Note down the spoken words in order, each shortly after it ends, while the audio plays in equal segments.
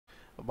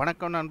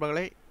வணக்கம்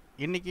நண்பர்களே.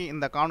 இன்னைக்கு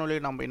இந்த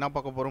காணொளியில் நம்ம என்ன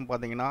பார்க்க போகிறோம்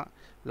பார்த்தீங்கன்னா,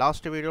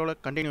 லாஸ்ட் வீடியோவில்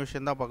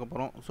கண்டினியூஷன் தான் பார்க்க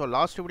போகிறோம். ஸோ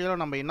லாஸ்ட்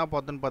வீடியோவில் நம்ம என்ன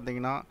பார்த்தோன்னு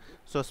பார்த்தீங்கன்னா,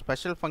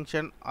 ஸ்பெஷல்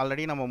ஃபங்க்ஷன்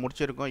ஆல்ரெடி நம்ம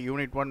முடிச்சிருக்கோம்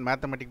யூனிட் 1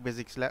 மேத்தமெட்டிக்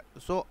பேசிக்ஸில்.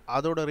 ஸோ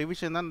அதோட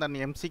ரிவிஷன் தான் இந்த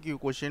MCQ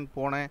கொஷின்,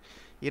 போன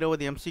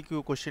 20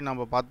 MCQ கொஷின்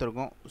நம்ம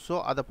பார்த்துருக்கோம். ஸோ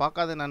அதை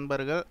பார்க்காத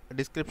நண்பர்கள்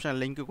டிஸ்கிரிப்ஷன்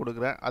லிங்க்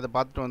கொடுக்குறேன், அதை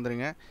பார்த்துட்டு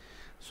வந்துடுங்க.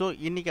 ஸோ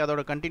இன்றைக்கி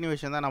அதோட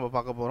கண்டினியூஷன் தான் நம்ம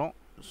பார்க்க போகிறோம்.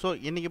 ஸோ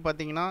இன்றைக்கி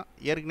பார்த்தீங்கன்னா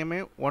ஏற்கனவே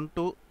 1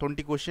 to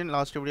 20 கொஷின்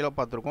லாஸ்ட் வீடியோவில்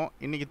பார்த்துருக்கோம்.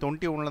 இன்றைக்கி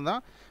 21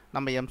 தான்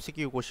நம்ம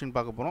MCQ கொஷின்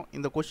பார்க்க போகிறோம்.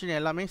 இந்த கொஷின்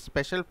எல்லாமே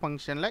ஸ்பெஷல்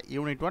ஃபங்க்ஷனில்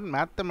யூனிட் 1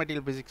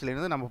 மேத்தமெட்டிக்கல்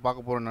ஃபிசிக்ஸ்லேருந்து நம்ம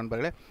பார்க்க போகிறோம்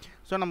நண்பர்களே.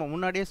 ஸோ நம்ம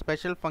முன்னாடியே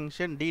ஸ்பெஷல்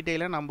ஃபங்க்ஷன்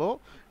டீட்டெயிலாக நம்ம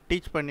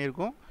டீச்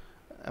பண்ணியிருக்கோம்.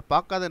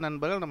 பார்க்காத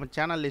நண்பர்கள் நம்ம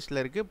சேனல்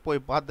லிஸ்ட்டில் இருக்குது,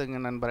 போய்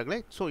பார்த்துங்க நண்பர்களே.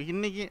 ஸோ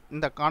இன்றைக்கி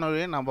இந்த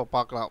காணொலியை நம்ம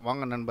பார்க்கலாம்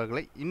வாங்க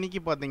நண்பர்களே.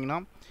 இன்றைக்கி பார்த்தீங்கன்னா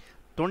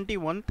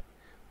 21th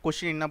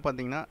கொஷின் என்ன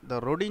பார்த்தீங்கன்னா, த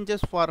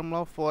ரொடிஞ்சஸ் ஃபார்முலா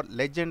ஃபார்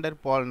லெஜெண்டர்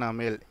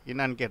பாலினாமியல்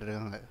என்னன்னு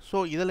கேட்டிருக்காங்க. ஸோ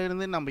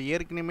இதிலிருந்து நம்ம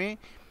ஏற்கனவே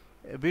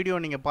வீடியோ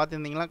நீங்கள்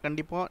பார்த்துருந்தீங்களா,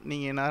 கண்டிப்பாக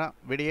நீங்கள் என்ன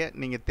விடையை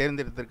நீங்கள்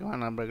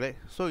தேர்ந்தெடுத்திருக்கலாம் நண்பர்களே.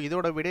 ஸோ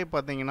இதோட விடையை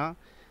பார்த்தீங்கன்னா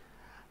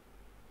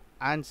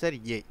answer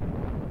A.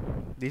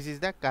 This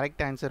is the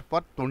correct answer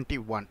for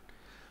 21.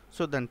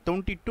 So then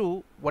 22,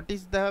 what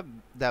is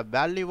the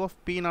value of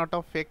p naught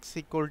of x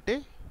equal to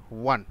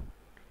 1?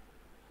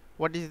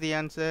 What is the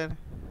answer?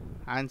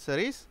 Answer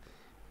is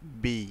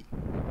B.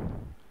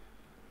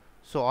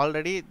 So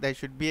already there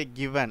should be a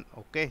given,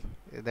 okay,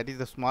 that is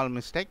the small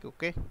mistake,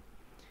 okay.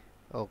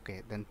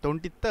 Then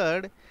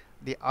 23rd,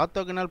 the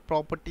orthogonal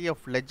property of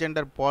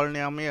Legendre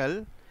polynomial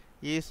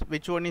is,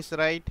 which one is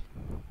right?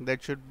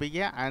 That should be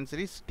a answer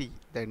is T.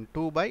 Then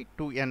 2 by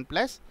 2n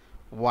plus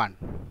 1,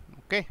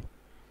 okay.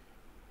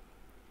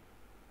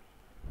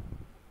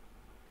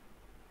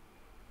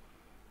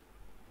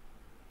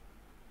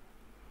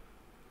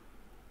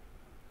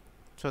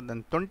 So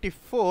then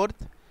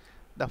 24th,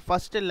 the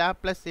first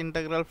Laplace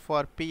integral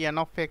for Pn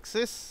of x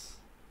is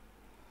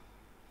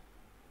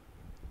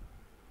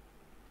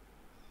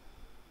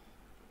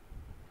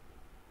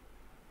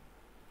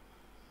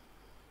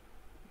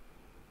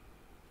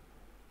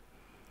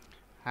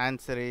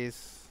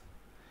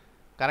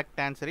correct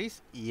answer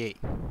is A.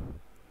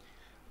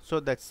 So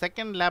the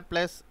second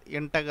Laplace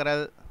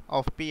integral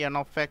of Pn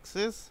of x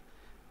is,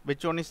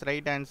 which one is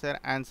right answer?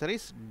 Answer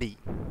is D.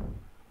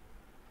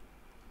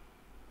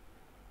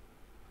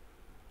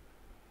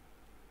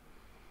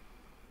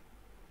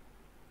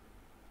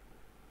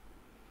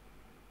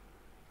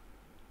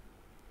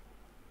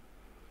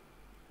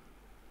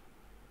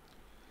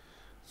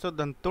 So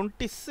then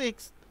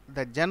 26th,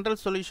 the general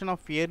solution of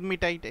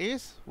Hermite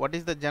is, what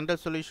is the general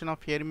solution of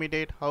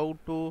Hermite? How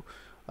to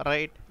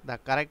write? The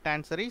correct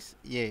answer is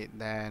A.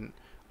 Then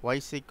y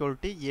is equal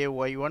to a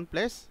y1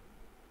 plus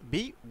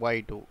b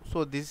y2.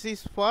 So this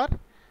is for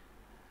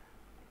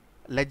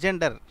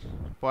Legendre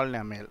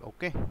polynomial,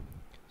 okay.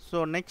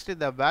 So next,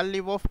 the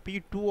value of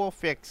p2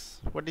 of x,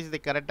 what is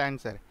the correct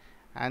answer?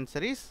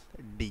 Answer is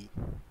D.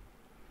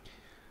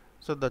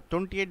 So the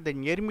 28th, the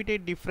Hermite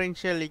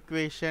differential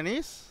equation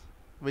is,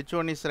 which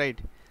one is right?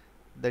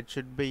 That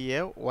should be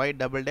a y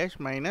double dash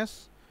minus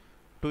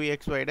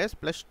 2xy dash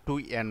plus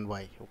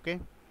 2ny, okay.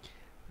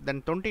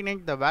 Then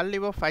 29th, the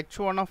value of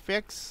h1 of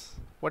x,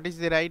 what is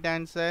the right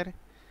answer?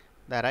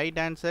 The right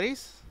answer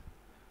is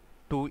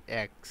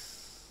 2x,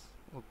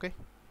 okay.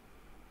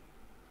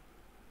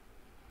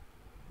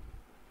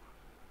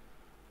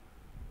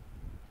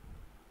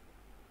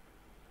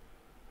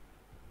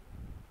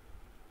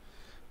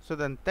 So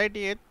then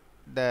 30th,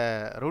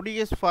 the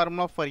Rodius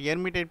formula for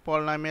Hermite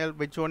polynomial,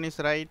 which one is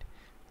right?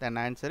 Then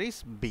answer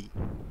is B.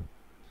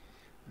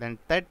 Then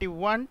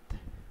 31th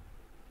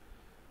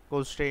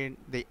question,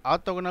 the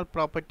orthogonal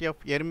property of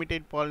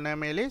Hermite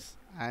polynomial is,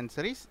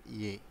 answer is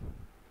A.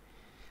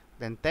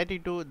 Then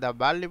 32, the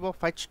value of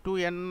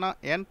h2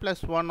 n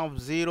plus 1 of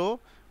 0,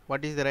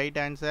 what is the right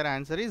answer?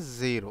 Answer is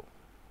 0.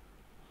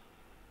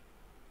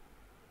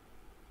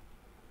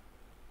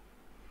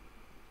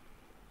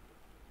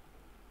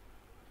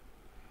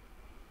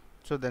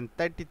 So then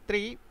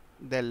 33,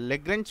 the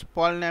Lagrange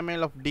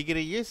polynomial of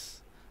degree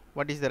is,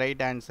 what is the right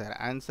answer?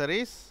 Answer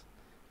is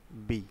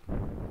B.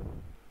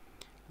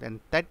 Then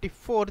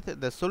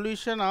 34th, the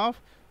solution of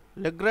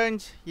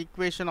Lagrange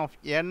equation of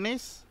n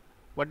is,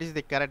 what is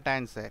the correct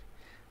answer?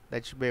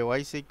 That should be y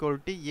is equal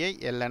to a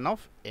ln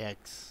of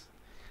x.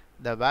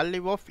 The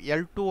value of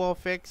L2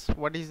 of x,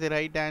 what is the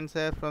right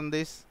answer from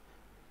this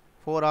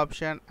 4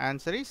 option?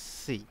 Answer is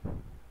C,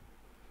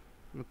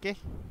 okay.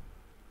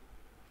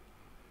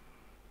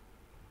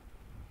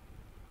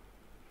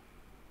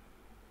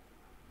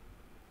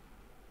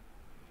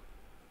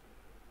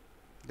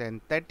 Then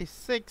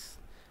 36,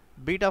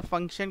 beta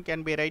function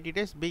can be written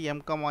as b m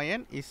comma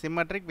n is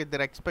symmetric with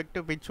respect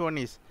to which one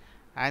is?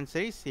 Answer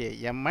is A,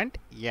 m and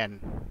n.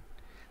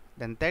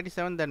 Then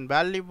 37, then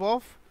value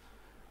of,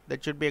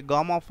 that should be a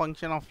gamma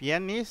function of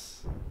n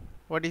is,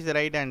 what is the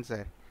right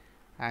answer?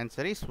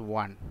 Answer is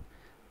 1.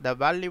 The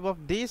value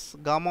of this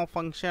gamma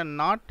function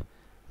naught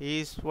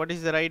is, what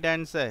is the right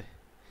answer?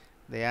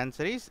 The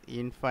answer is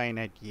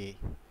infinite A.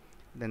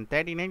 Then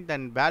 39,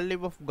 then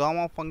value of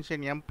gamma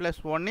function m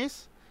plus 1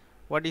 is,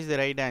 what is the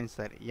right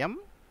answer? M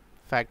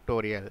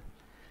factorial.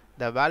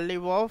 The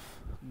value of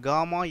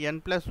gamma n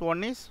plus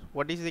 1 is,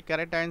 what is the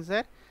correct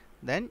answer?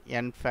 Then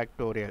n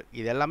factorial.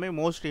 இதெல்லாமே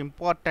most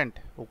important.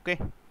 Okay.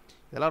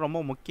 இதெல்லாம் ரொம்ப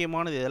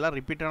முக்கியமானது. இதெல்லாம்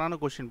ரிப்பீட்டடான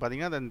question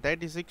பார்த்தீங்கன்னா then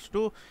 36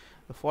 to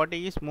 40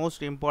 is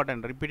most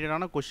important.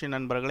 ரிப்பீட்டடான question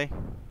நண்பர்களே.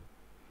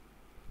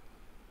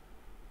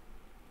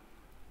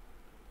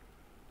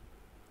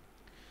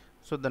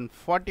 So then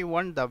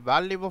 41, the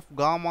value of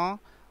gamma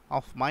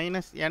of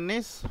minus n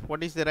is,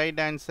 what is the right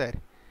answer?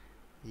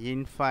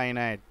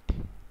 Infinite.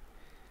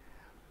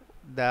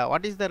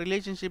 What is the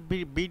relationship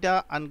beta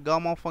and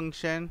gamma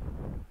function?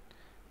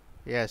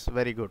 Yes,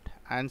 very good.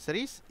 Answer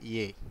is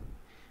A.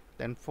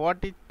 Then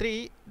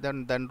 43,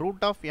 then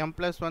root of m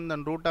plus 1,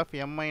 then root of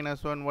m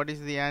minus 1, what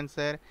is the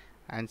answer?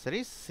 Answer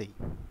is C.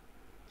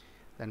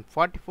 Then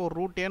 44,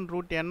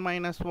 root n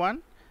minus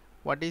 1,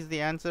 what is the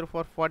answer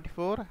for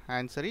 44?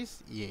 Answer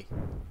is A.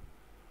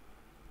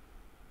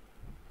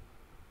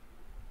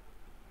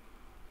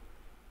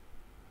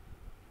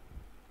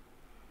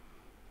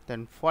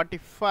 Then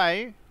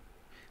 45,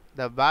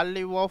 the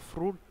value of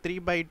root 3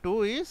 by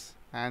 2 is,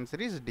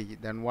 answer is D.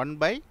 Then 1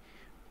 by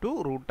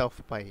 2 root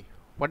of pi.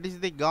 What is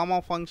the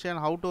gamma function?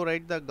 How to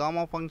write the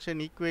gamma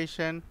function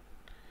equation?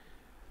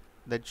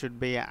 That should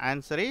be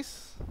answer is,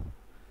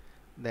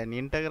 then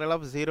integral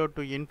of 0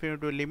 to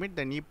infinity limit,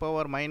 then e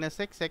power minus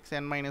x,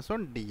 n minus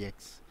 1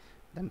 dx.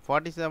 Then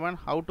 47,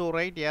 how to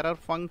write error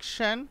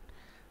function?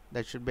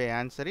 That should be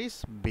answer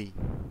is B.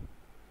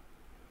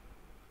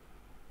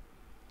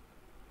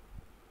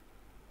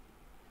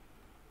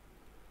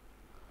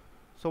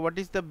 So what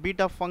is the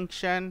beta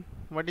function?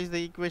 What is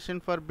the equation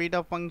for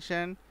beta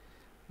function?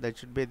 That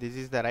should be, this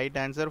is the right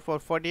answer for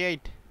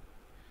 48.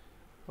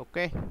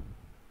 Okay.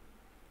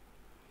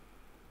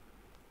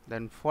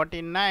 Then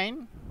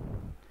 49,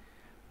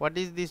 what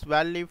is this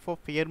value for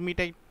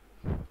Hermite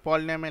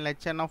polynomial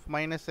hn of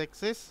minus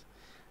x is?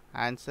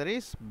 Answer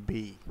is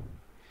B.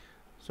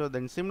 So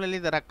then similarly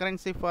the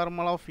recurrency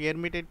formula of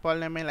Hermite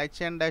polynomial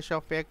hn dash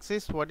of x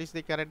is, what is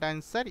the correct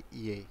answer?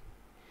 A.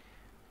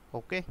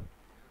 Okay.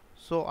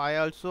 So I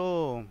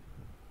also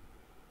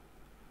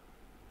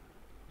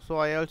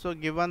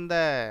given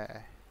the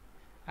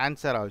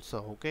answer also.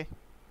 Okay.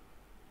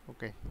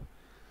 Okay.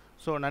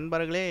 So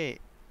நண்பர்களே,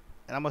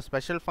 நம்ம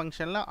special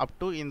ஃபங்க்ஷனில் up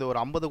to இந்த ஒரு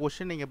 50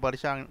 question நீங்கள்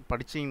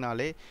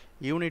படிச்சிங்கனாலே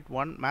unit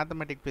 1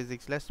 mathematic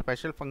ஃபிசிக்ஸில்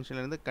special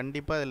ஃபங்க்ஷன்லேருந்து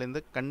கண்டிப்பாக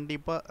இதிலேருந்து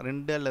கண்டிப்பாக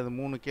 2 அல்லது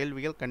 3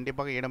 கேள்விகள்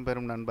கண்டிப்பாக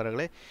இடம்பெறும்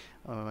நண்பர்களே.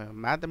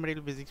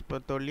 மேத்தமெட்டிக்கல் ஃபிசிக்ஸ்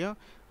பொறுத்தவரையும்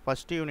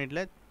ஃபஸ்ட்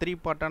யூனிட்டில் 3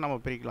 பார்ட்டாக நம்ம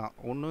பிரிக்கலாம்.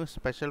 ஒன்று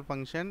ஸ்பெஷல்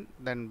ஃபங்க்ஷன்,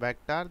 தென்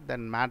வெக்டார்,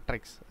 தென்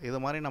மேட்ரிக்ஸ். இது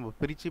மாதிரி நம்ம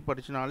பிரித்து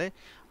படிச்சினாலே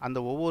அந்த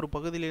ஒவ்வொரு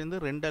பகுதியிலேருந்து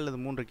 2 அல்லது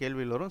 3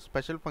 கேள்விகள் வரும்.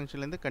 ஸ்பெஷல்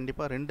ஃபங்க்ஷன்லேருந்து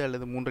கண்டிப்பாக 2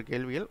 அல்லது 3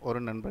 கேள்விகள்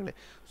வரும் நண்பர்களே.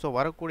 ஸோ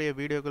வரக்கூடிய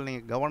வீடியோக்கள்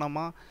நீங்கள்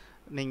கவனமாக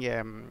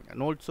நீங்கள்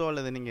நோட்ஸோ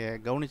அல்லது நீங்கள்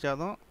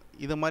கவனித்தாதான்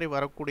இது மாதிரி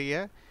வரக்கூடிய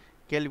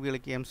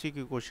கேள்விகளுக்கு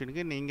எம்சிக்யூ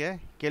கொஸ்டினுக்கு நீங்கள்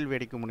கேள்வி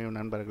அடிக்க முடியும்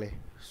நண்பர்களே.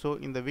 ஸோ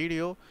இந்த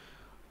வீடியோ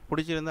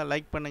பிடிச்சிருந்தால்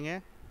லைக்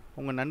பண்ணுங்கள்,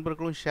 உங்கள்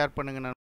நண்பர்களும் ஷேர் பண்ணுங்கள்.